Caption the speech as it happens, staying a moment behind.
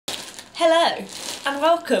Hello and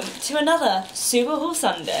welcome to another Super Haul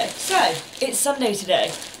Sunday. So, it's Sunday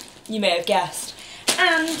today, you may have guessed,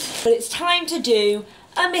 but it's time to do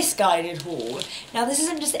a Misguided haul. Now this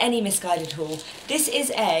isn't just any Misguided haul, this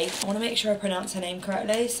is I want to make sure I pronounce her name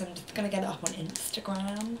correctly, so I'm just going to get it up on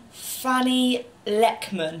Instagram. Fanny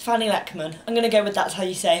Lykman. Fanny Lyckman. I'm going to go with that's how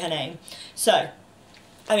you say her name. So,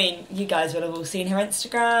 I mean, you guys will have all seen her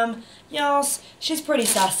Instagram. Yes, she's pretty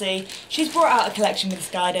sassy. She's brought out a collection with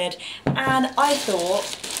Misguided, and I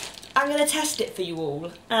thought I'm going to test it for you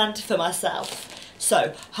all and for myself.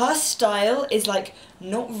 So, her style is like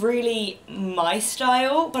not really my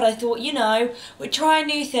style, but I thought, you know, we're trying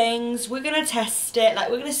new things, we're going to test it, like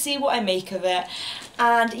we're going to see what I make of it.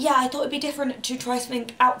 And yeah, I thought it'd be different to try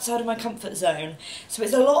something outside of my comfort zone. So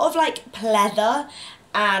it's a lot of like pleather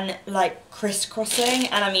and like crisscrossing,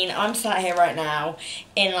 and I mean I'm sat here right now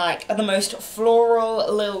in like the most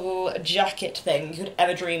floral little jacket thing you could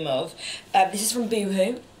ever dream of. This is from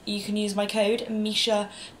Boohoo. You can use my code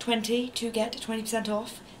MishaG20 to get 20%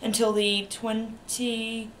 off until the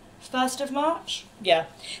 21st of March. Yeah,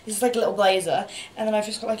 this is like a little blazer, and then I've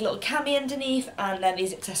just got like a little cami underneath, and then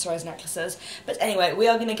these accessorised necklaces. But anyway, we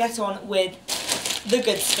are going to get on with the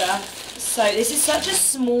good stuff. So this is such a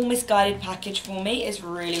small Misguided package for me. It's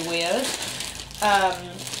really weird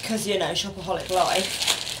because, you know, shopaholic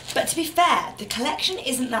life. But to be fair, the collection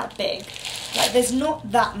isn't that big. Like, there's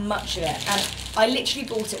not that much of it, and I literally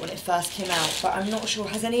bought it when it first came out, but I'm not sure,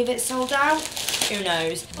 has any of it sold out? Who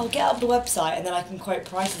knows? I'll get up the website and then I can quote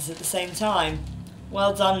prices at the same time.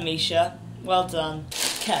 Well done, Misha. Well done.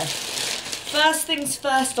 Okay. First things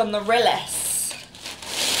first on the Rillis.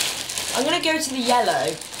 I'm going to go to the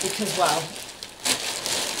yellow because, well,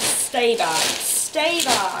 stay bag. Stay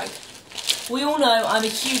bag. We all know I'm a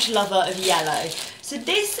huge lover of yellow. So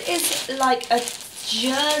this is like a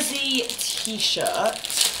jersey t-shirt.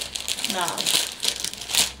 Now,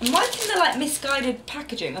 I'm liking the like Misguided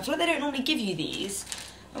packaging. I feel like they don't normally give you these.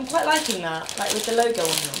 I'm quite liking that, like with the logo on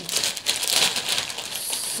them.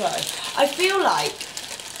 So, I feel like,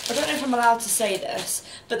 I don't know if I'm allowed to say this,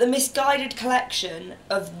 but the Misguided collection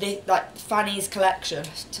of the, like Fanny's collection,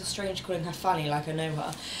 it's still strange calling her Fanny like I know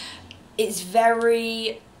her, it's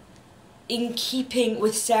very in keeping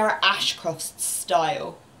with Sarah Ashcroft's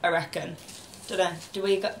style, I reckon. Don't know, do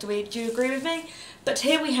you agree with me? But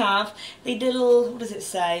here we have the little, what does it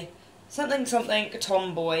say? Something something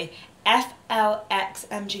tomboy,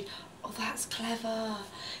 FLXMG. Oh, that's clever.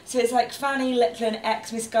 So it's like Fanny Lyckman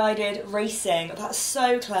X Misguided Racing. That's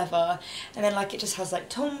so clever. And then like it just has like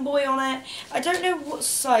tomboy on it. I don't know what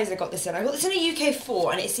size I got this in. I got this in a UK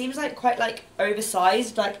 4, and it seems like quite like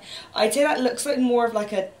oversized. Like I'd say that looks like more of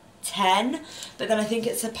like a 10, but then I think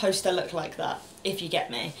it's supposed to look like that, if you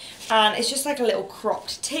get me. And it's just like a little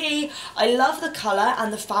cropped tee. I love the colour,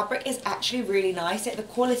 and the fabric is actually really nice. Like, the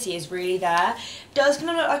quality is really there. Does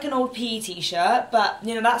kind of look like an old PE t-shirt, but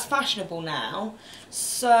you know, that's fashionable now.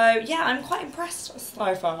 So yeah, I'm quite impressed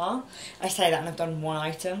so far. I say that and I've done one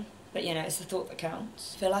item, but you know, it's the thought that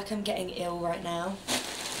counts. I feel like I'm getting ill right now.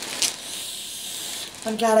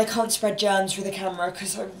 I'm glad I can't spread germs through the camera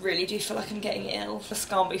because I really do feel like I'm getting ill. This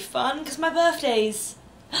can't be fun because my birthday's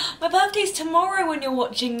tomorrow when you're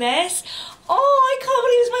watching this. Oh, I can't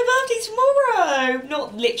believe it's my birthday tomorrow.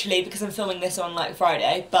 Not literally because I'm filming this on like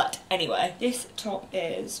Friday, but anyway. This top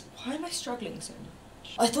is, why am I struggling so much?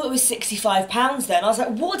 I thought it was £65 then. I was like,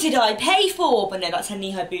 what did I pay for? But no, that's her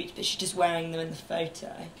knee-high boots, but she's just wearing them in the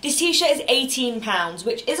photo. This t-shirt is £18,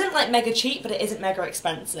 which isn't like mega cheap, but it isn't mega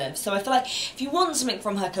expensive. So I feel like if you want something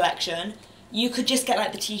from her collection, you could just get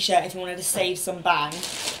like the t-shirt if you wanted to save some bang.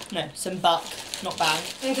 No, some buck, not bang.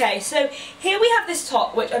 Okay, so here we have this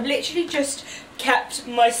top, which I've literally just kept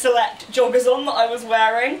my select joggers on that I was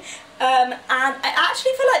wearing. And I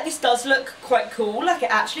actually feel like this does look quite cool. Like, I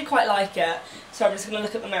actually quite like it. So I'm just going to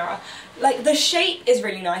look at the mirror. Like, the shape is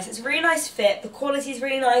really nice. It's a really nice fit. The quality is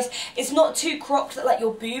really nice. It's not too cropped that like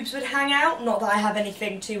your boobs would hang out. Not that I have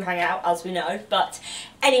anything to hang out, as we know. But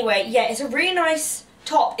anyway, yeah, it's a really nice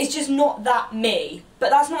top. It's just not that me. But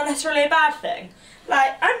that's not necessarily a bad thing.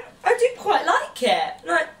 Like, I do quite like it.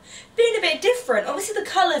 Like, being a bit different. Obviously the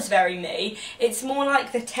colour's very me. It's more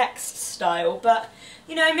like the text style. But,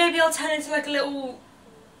 you know, maybe I'll turn into like a little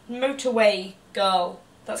motorway girl.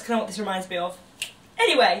 That's kind of what this reminds me of.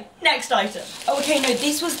 Anyway, next item. Oh, okay, no,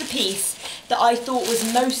 this was the piece that I thought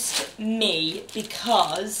was most me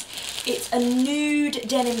because it's a nude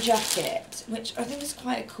denim jacket, which I think is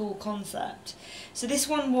quite a cool concept. So this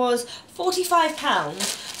one was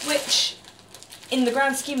 £45, which in the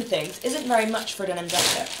grand scheme of things isn't very much for a denim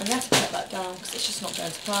jacket. I'm going to have to put that down because it's just not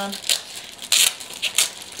going to plan.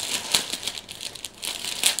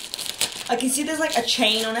 I can see there's like a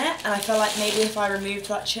chain on it, and I feel like maybe if I removed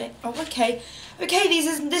that chain... Oh, okay. Okay,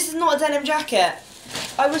 this is not a denim jacket.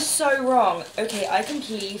 I was so wrong. Okay, I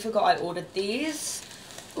completely forgot I ordered these.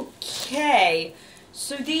 Okay.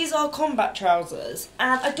 So these are combat trousers,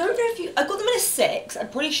 and I don't know if I got them in a 6. I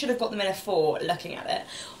probably should have got them in a 4, looking at it.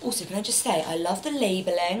 Also, can I just say, I love the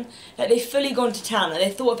labelling. Like, they've fully gone to town, and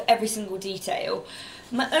they've thought of every single detail.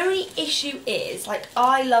 My only issue is, like,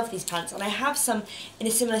 I love these pants, and I have some in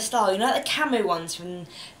a similar style. You know, like the camo ones from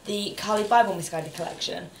the Carly Bible Misguided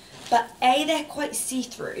collection. But A, they're quite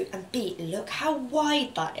see-through, and B, look how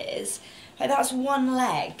wide that is. Like, that's one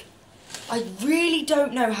leg. I really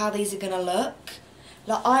don't know how these are going to look.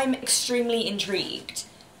 Like, I'm extremely intrigued.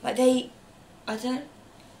 Like, I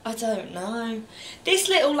don't know. This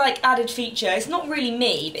little, like, added feature, it's not really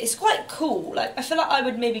me, but it's quite cool. Like, I feel like I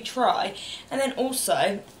would maybe try. And then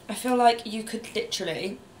also, I feel like you could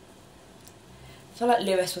literally... I feel like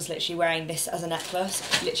Lewis was literally wearing this as a necklace.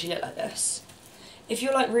 It literally looked like this. If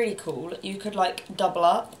you're, like, really cool, you could, like, double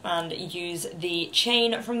up and use the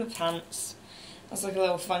chain from the pants. That's like a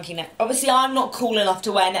little funky neck. Obviously, I'm not cool enough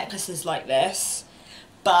to wear necklaces like this.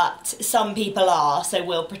 But some people are, so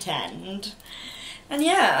we'll pretend. And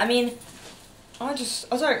yeah, I mean, I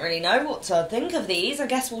don't really know what to think of these. I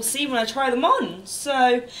guess we'll see when I try them on. So,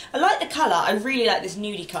 I like the colour. I really like this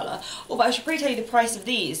nudie colour. Although I should probably tell you the price of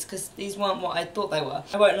these, because these weren't what I thought they were.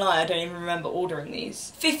 I won't lie, I don't even remember ordering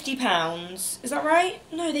these. £50. Is that right?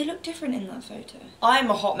 No, they look different in that photo.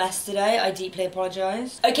 I'm a hot mess today. I deeply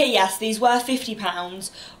apologise. Okay, yes, these were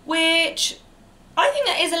 £50, which... I think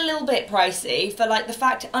that is a little bit pricey for, like, the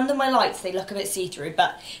fact under my lights they look a bit see-through,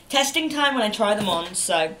 but testing time when I try them on,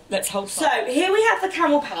 so let's hold fire. So here we have the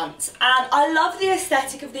camel pants, and I love the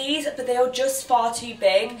aesthetic of these, but they are just far too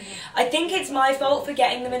big. I think it's my fault for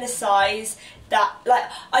getting them in a size that, like,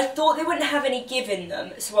 I thought they wouldn't have any give in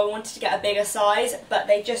them, so I wanted to get a bigger size, but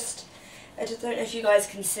they just, I just don't know if you guys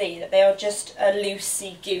can see, that they are just a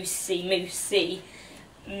loosey-goosey, moosey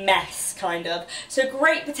mess, kind of. So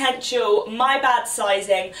great potential, my bad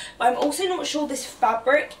sizing, but I'm also not sure this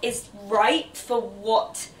fabric is right for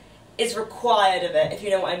what is required of it, if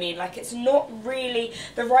you know what I mean. Like, it's not really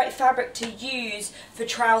the right fabric to use for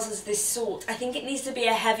trousers of this sort. I think it needs to be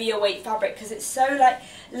a heavier weight fabric because it's so, like,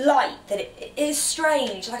 light that it is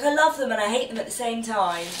strange. Like, I love them and I hate them at the same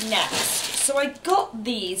time. Next, so I got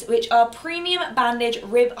these, which are premium bandage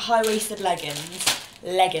rib high-waisted leggings.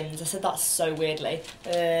 Leggings, I said that so weirdly.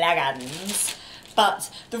 Leggings. But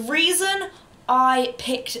the reason I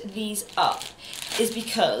picked these up is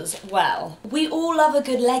because, well, we all love a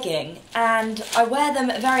good legging and I wear them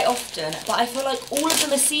very often, but I feel like all of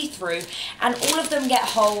them are see-through and all of them get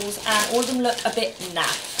holes and all of them look a bit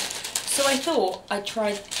naff. So I thought I'd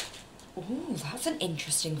try... Ooh, that's an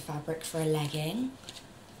interesting fabric for a legging.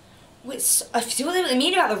 Which, I see what they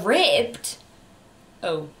mean about the ribbed.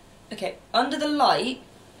 Oh. Okay, under the light,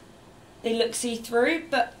 they look see-through,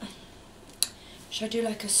 but should I do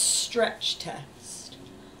like a stretch test?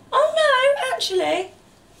 Oh no, actually,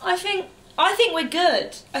 I think we're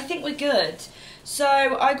good. I think we're good. So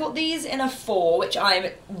I got these in a 4, which I'm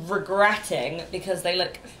regretting because they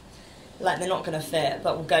look like they're not going to fit,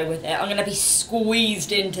 but we'll go with it. I'm going to be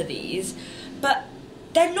squeezed into these, but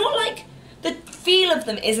they're not like, the feel of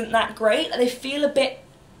them isn't that great. They feel a bit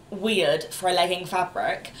weird for a legging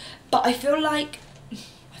fabric, but I feel like, I'm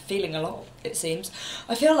feeling a lot, it seems,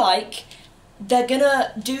 I feel like they're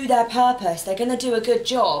gonna do their purpose, they're gonna do a good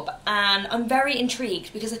job, and I'm very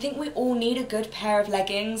intrigued because I think we all need a good pair of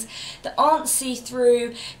leggings that aren't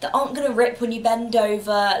see-through, that aren't gonna rip when you bend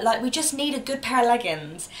over. Like, we just need a good pair of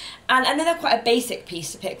leggings. And I know they're quite a basic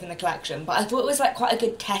piece to pick from the collection, but I thought it was like quite a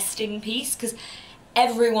good testing piece because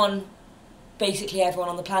basically everyone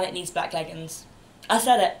on the planet needs black leggings. I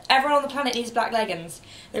said it. Everyone on the planet needs black leggings.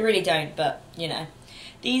 They really don't, but, you know.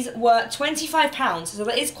 These were £25, so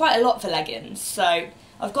that is quite a lot for leggings. So,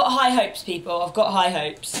 I've got high hopes, people. I've got high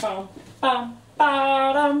hopes. I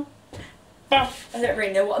don't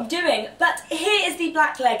really know what I'm doing, but here is the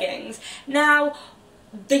black leggings. Now,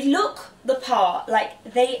 they look the part. Like,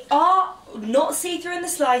 they are not see-through in the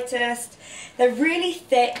slightest. They're really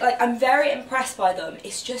thick. Like, I'm very impressed by them.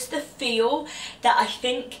 It's just the feel that I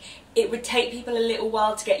think it would take people a little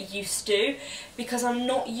while to get used to, because I'm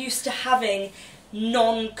not used to having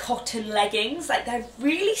non-cotton leggings. Like, they're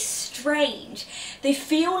really strange. They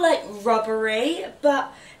feel like rubbery,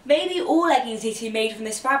 but maybe all leggings need to be made from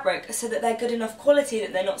this fabric so that they're good enough quality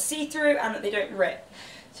that they're not see-through and that they don't rip.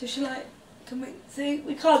 So shall I Can we see?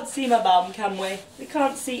 We can't see my bum, can we? We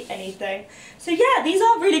can't see anything. So yeah, these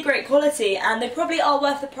are really great quality, and they probably are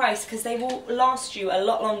worth the price because they will last you a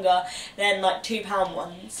lot longer than like £2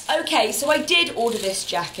 ones. Okay, so I did order this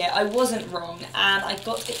jacket. I wasn't wrong, and I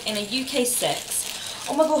got it in a UK 6.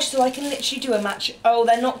 Oh my gosh, so I can literally do a match. Oh,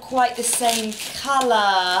 they're not quite the same colour.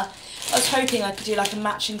 I was hoping I could do like a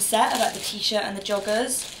matching set of like the t-shirt and the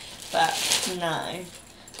joggers, but no.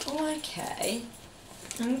 Oh, okay.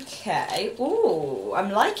 Okay. Ooh,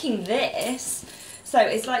 I'm liking this. So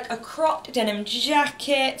it's like a cropped denim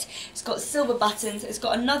jacket. It's got silver buttons. It's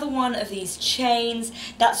got another one of these chains.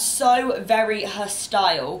 That's so very her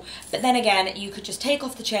style. But then again, you could just take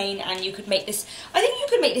off the chain and you could make this, I think you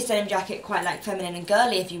could make this denim jacket quite like feminine and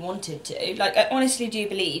girly if you wanted to. Like, I honestly do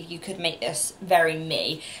believe you could make this very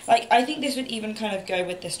me. Like, I think this would even kind of go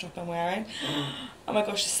with this top I'm wearing. Oh my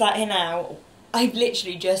gosh, I sat here now. I've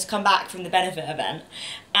literally just come back from the benefit event,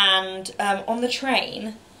 and on the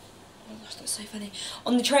train, oh gosh, that's so funny.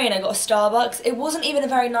 On the train, I got a Starbucks. It wasn't even a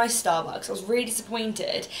very nice Starbucks. I was really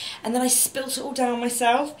disappointed, and then I spilt it all down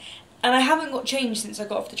myself, and I haven't got changed since I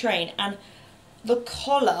got off the train, and the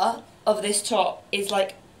collar of this top is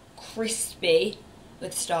like crispy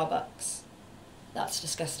with Starbucks. That's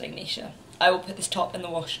disgusting, Misha. I will put this top in the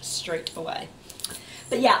wash straight away.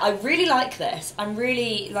 But yeah, I really like this. I'm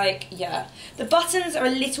really, like, yeah. The buttons are a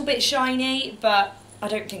little bit shiny, but I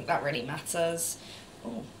don't think that really matters.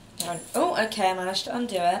 Oh, okay, I managed to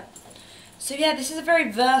undo it. So yeah, this is a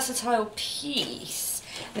very versatile piece.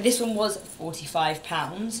 Now, this one was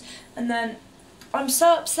 £45. And then I'm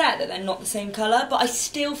so upset that they're not the same colour, but I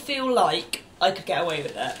still feel like I could get away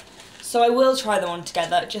with it. So I will try them on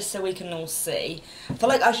together, just so we can all see. I feel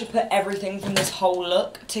like I should put everything from this whole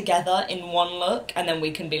look together in one look, and then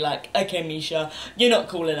we can be like, okay, Misha, you're not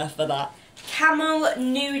cool enough for that. Camel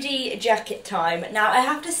nudie jacket time. Now, I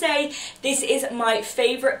have to say, this is my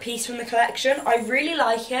favourite piece from the collection. I really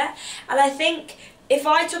like it, and I think if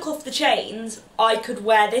I took off the chains, I could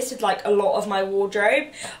wear this with like a lot of my wardrobe.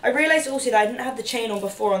 I realised also that I didn't have the chain on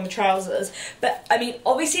before on the trousers, but I mean,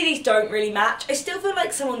 obviously these don't really match. I still feel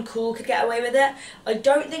like someone cool could get away with it. I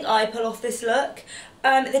don't think I pull off this look.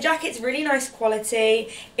 The jacket's really nice quality.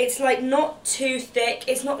 It's like not too thick.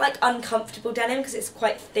 It's not like uncomfortable denim because it's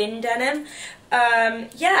quite thin denim.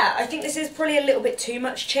 Yeah, I think this is probably a little bit too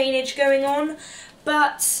much chainage going on,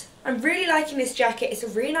 but I'm really liking this jacket. It's a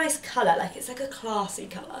really nice colour, like it's like a classy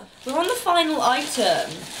colour. We're on the final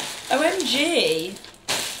item. OMG.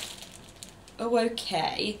 Oh,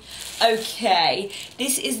 okay. Okay,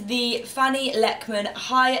 this is the Fanny Lykman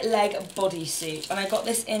high leg bodysuit, and I got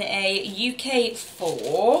this in a UK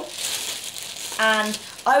 4. And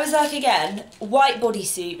I was like, again, white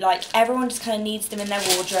bodysuit, like everyone just kind of needs them in their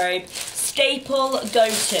wardrobe. Staple,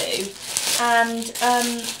 go-to. And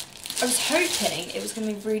I was hoping it was going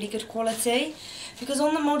to be really good quality, because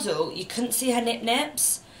on the model you couldn't see her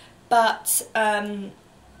nips, but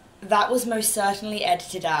that was most certainly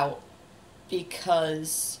edited out,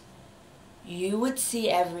 because you would see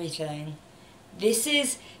everything. This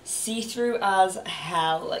is see-through as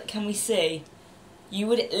hell. Like, can we see? You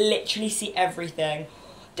would literally see everything.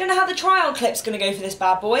 Don't know how the trial clip's going to go for this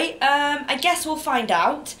bad boy. I guess we'll find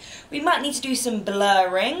out. We might need to do some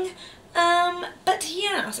blurring. But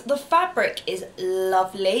yeah, the fabric is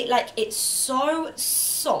lovely. Like, it's so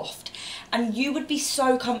soft, and you would be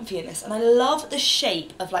so comfy in this. And I love the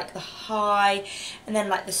shape of like the high and then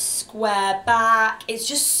like the square back. It's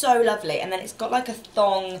just so lovely. And then it's got like a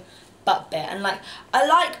thong butt bit, and like, I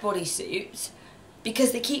like bodysuits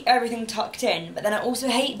because they keep everything tucked in, but then I also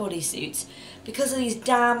hate bodysuits because of these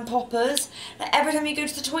damn poppers. Like, every time you go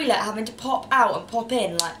to the toilet, having to pop out and pop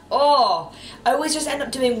in, like, oh, I always just end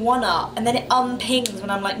up doing one up, and then it unpings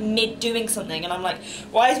when I'm like mid doing something, and I'm like,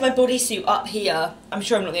 why is my bodysuit up here? I'm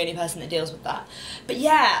sure I'm not the only person that deals with that. But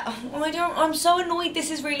yeah, I'm so annoyed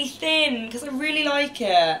this is really thin, because I really like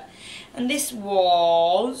it. And this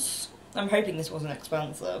was, I'm hoping this wasn't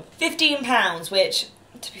expensive, £15, which,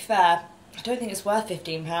 to be fair, I don't think it's worth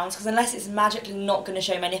 £15, because unless it's magically not going to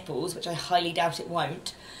show my nipples, which I highly doubt it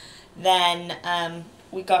won't, then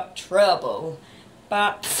we got trouble.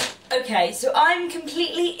 But, okay, so I'm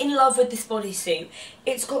completely in love with this bodysuit.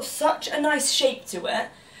 It's got such a nice shape to it,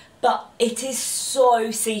 but it is so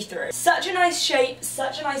see-through. Such a nice shape,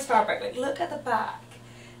 such a nice fabric. Like, look at the back.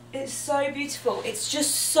 It's so beautiful. It's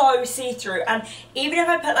just so see-through, and even if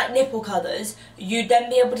I put like nipple covers, you'd then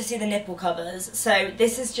be able to see the nipple covers. So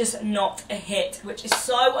this is just not a hit, which is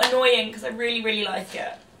so annoying because I really, really like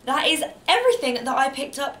it. That is everything that I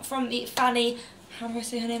picked up from the Fanny, how do I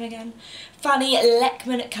say her name again? Fanny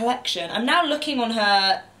Lykman collection. I'm now looking on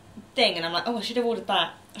her thing and I'm like, oh, I should have ordered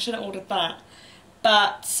that. I should have ordered that.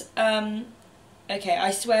 But, okay,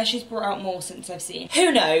 I swear she's brought out more since I've seen.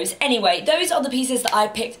 Who knows? Anyway, those are the pieces that I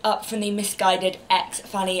picked up from the Misguided X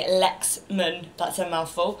Fanny Lykman, that's a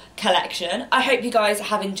mouthful, collection. I hope you guys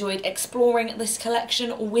have enjoyed exploring this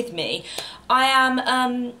collection with me. I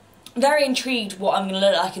am very intrigued what I'm going to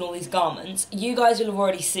look like in all these garments. You guys will have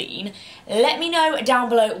already seen. Let me know down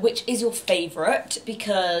below which is your favourite,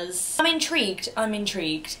 because I'm intrigued.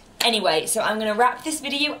 Anyway, so I'm going to wrap this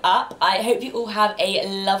video up. I hope you all have a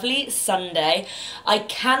lovely Sunday. I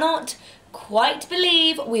cannot quite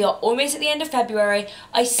believe we are almost at the end of February.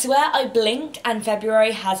 I swear I blinked and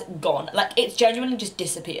February has gone. Like, it's genuinely just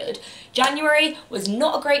disappeared. January was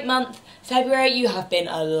not a great month. February, you have been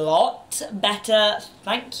a lot better.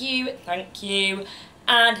 Thank you, thank you.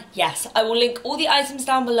 And yes, I will link all the items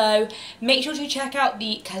down below. Make sure to check out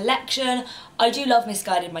the collection. I do love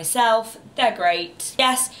Misguided myself. They're great.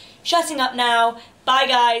 Yes, shutting up now. Bye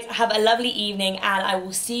guys, have a lovely evening, and I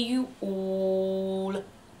will see you all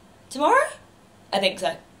tomorrow? I think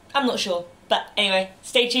so. I'm not sure. But anyway,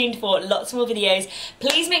 stay tuned for lots more videos.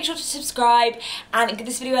 Please make sure to subscribe and give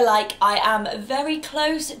this video a like. I am very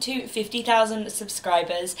close to 50,000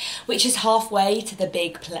 subscribers, which is halfway to the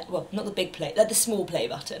big play, well, not the big play, like the small play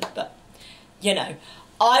button, but you know,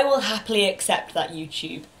 I will happily accept that,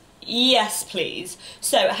 YouTube. Yes, please.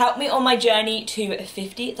 So help me on my journey to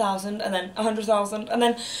 50,000 and then 100,000 and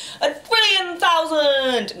then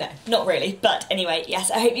 1,000,000. No, not really. But anyway,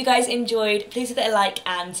 yes, I hope you guys enjoyed. Please hit a like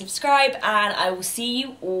and subscribe, and I will see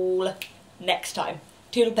you all next time.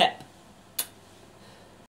 Toodle pip.